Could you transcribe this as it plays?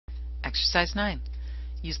Exercise 9.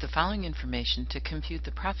 Use the following information to compute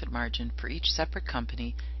the profit margin for each separate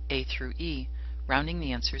company A through E, rounding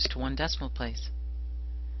the answers to one decimal place.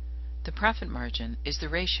 The profit margin is the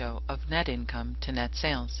ratio of net income to net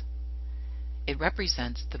sales. It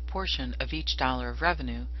represents the portion of each dollar of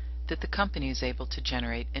revenue that the company is able to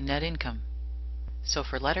generate in net income. So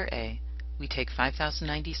for letter A, we take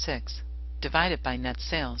 5,096 divided by net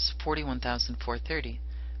sales 41,430.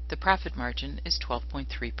 The profit margin is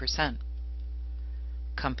 12.3%.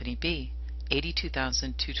 Company B,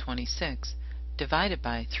 82,226 divided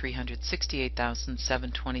by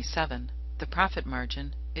 368,727. The profit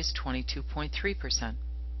margin is 22.3%.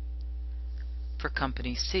 For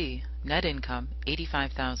Company C, net income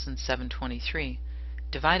 85,723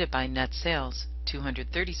 divided by net sales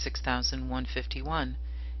 236,151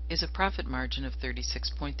 is a profit margin of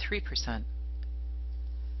 36.3%.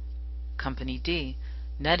 Company D,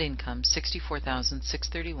 net income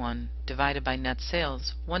 64,631 divided by net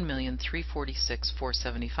sales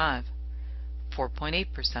 1,346,475,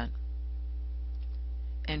 4.8%.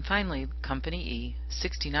 And finally, Company E,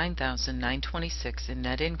 69,926 in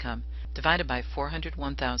net income divided by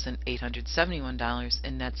 $401,871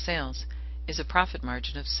 in net sales is a profit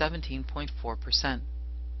margin of 17.4%.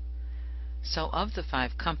 So of the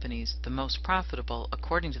 5 companies, the most profitable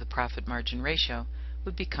according to the profit margin ratio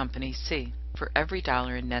would be Company C. For every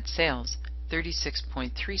dollar in net sales,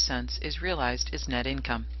 36.3 cents is realized as net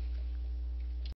income.